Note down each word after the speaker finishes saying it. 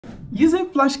Using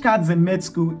flashcards in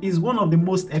Medschool is one of the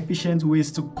most efficient ways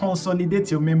to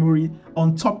consolidate your memory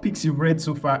on topics you've read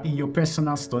so far in your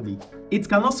personal study. It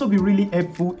can also be really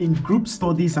helpful in group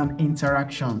studies and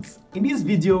interactions. In this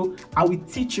video, I will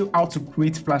teach you how to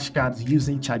create flashcards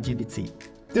using ChatGPT.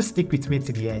 Just stick with me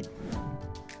to the end.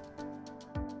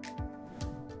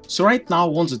 So right now, I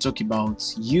want to talk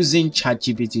about using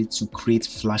ChatGPT to create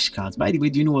flashcards. By the way,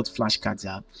 do you know what flashcards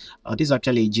are? This is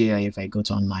actually a GIF I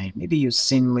got online. Maybe you've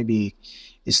seen maybe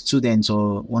a student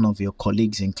or one of your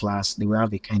colleagues in class. They will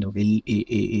have a kind of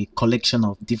a collection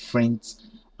of different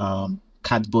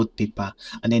cardboard paper,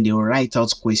 and then they will write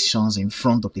out questions in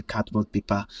front of the cardboard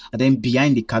paper, and then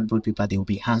behind the cardboard paper there will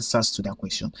be answers to that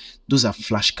question. Those are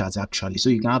flashcards actually,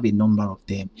 so you can have a number of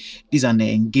them. These are an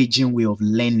engaging way of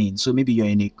learning. So maybe you're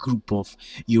in a group of,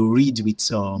 you read with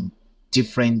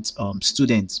different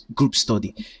students, group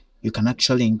study. You can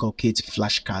actually inculcate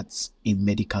flashcards in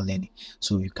medical learning.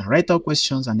 So you can write out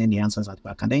questions and then the answers at the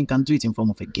back, and then you can do it in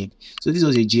form of a game. So this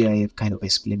was a GIF kind of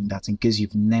explaining that in case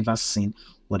you've never seen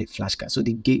what a flashcard. So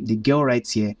the girl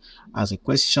writes here as a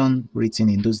question written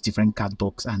in those different card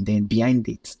box, and then behind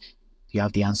it you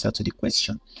have the answer to the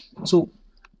question. So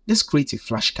let's create a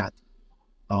flashcard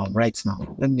right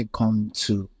now. Let me come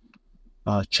to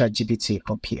ChatGPT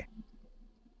up here.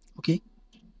 Okay,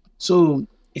 so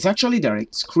it's actually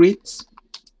direct. Create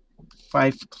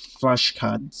 5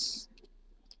 flashcards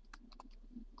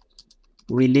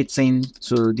relating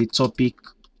to the topic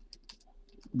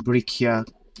brachial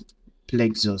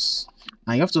plexus.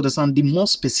 Now you have to understand, the more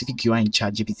specific you are in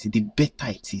ChatGPT, the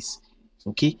better it is.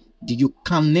 Okay, you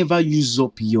can never use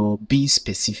up your being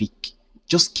specific.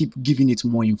 Just keep giving it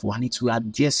more info and it will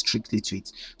adhere strictly to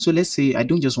it. So let's say I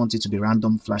don't just want it to be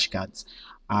random flashcards.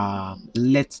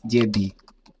 Let there be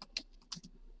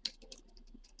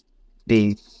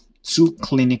the 2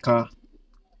 clinical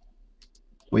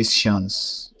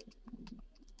questions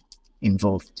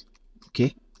involved.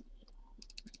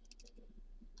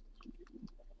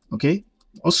 Okay,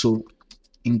 also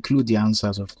include the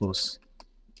answers, of course.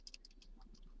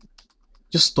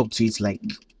 Just talk to it like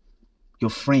your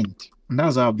friend, and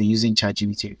that's how I've been using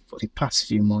ChatGPT for the past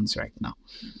few months right now.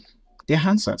 Their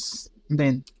answers, and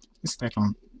then let's type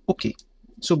on. Okay,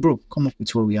 so bro, come up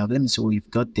with what we have. Let me see what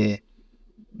you've got there.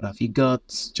 What have you got?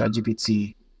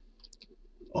 ChatGPT,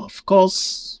 of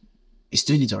course, it's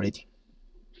doing it already.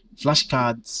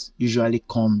 Flashcards usually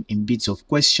come in bits of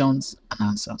questions and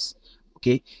answers.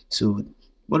 Okay, so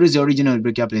what is the origin of the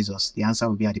brachial plexus? The answer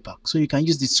will be at the back. So you can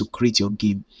use this to create your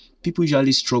game. People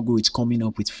usually struggle with coming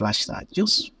up with flashcards.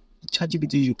 Just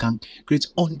ChatGPT, you can create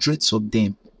hundreds of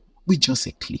them with just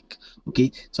a click.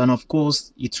 Okay, so and of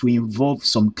course it will involve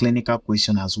some clinical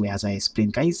question as well, as I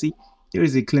explained. Can you see there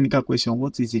is a clinical question?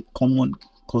 What is a common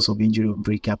cause of injury of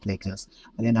brachial plexus?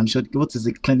 And then I'm sure, what is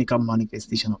the clinical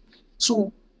manifestation of?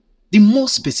 So the more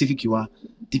specific you are,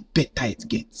 the better it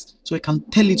gets. So I can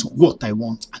tell it what I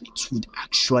want and it would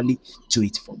actually do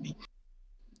it for me.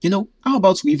 You know, how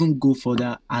about we even go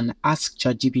further and ask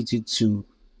ChatGPT to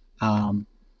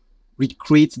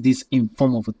recreate this in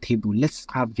form of a table. Let's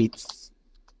have it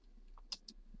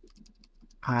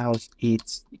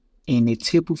in a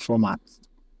table format.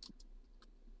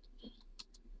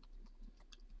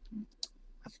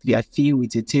 I feel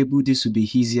with a table this would be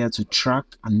easier to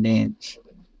track, and then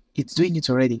it's doing it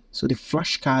already. So the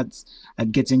flashcards are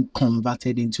getting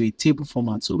converted into a table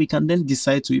format, so we can then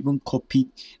decide to even copy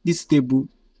this table,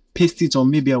 paste it on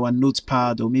maybe our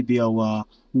notepad or maybe our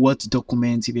Word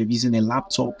document if you're using a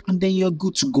laptop, and then you're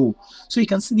good to go. So you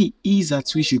can see the ease at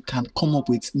which you can come up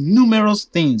with numerous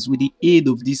things with the aid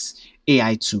of this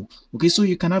AI tool. Okay, so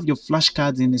you can have your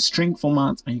flashcards in a string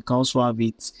format, and you can also have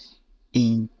it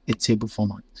in a table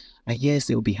format. And yes,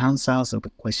 there will be answers, there will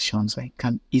be questions. I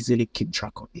can easily keep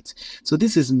track of it. So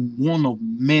this is one of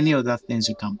many other things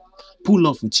you can pull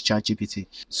off with ChatGPT.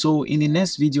 So in the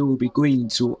next video, we'll be going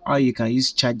into how you can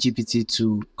use ChatGPT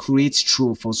to create true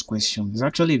or false questions. It's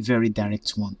actually a very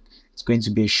direct one. It's going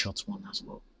to be a short one as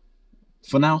well.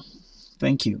 For now,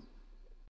 thank you.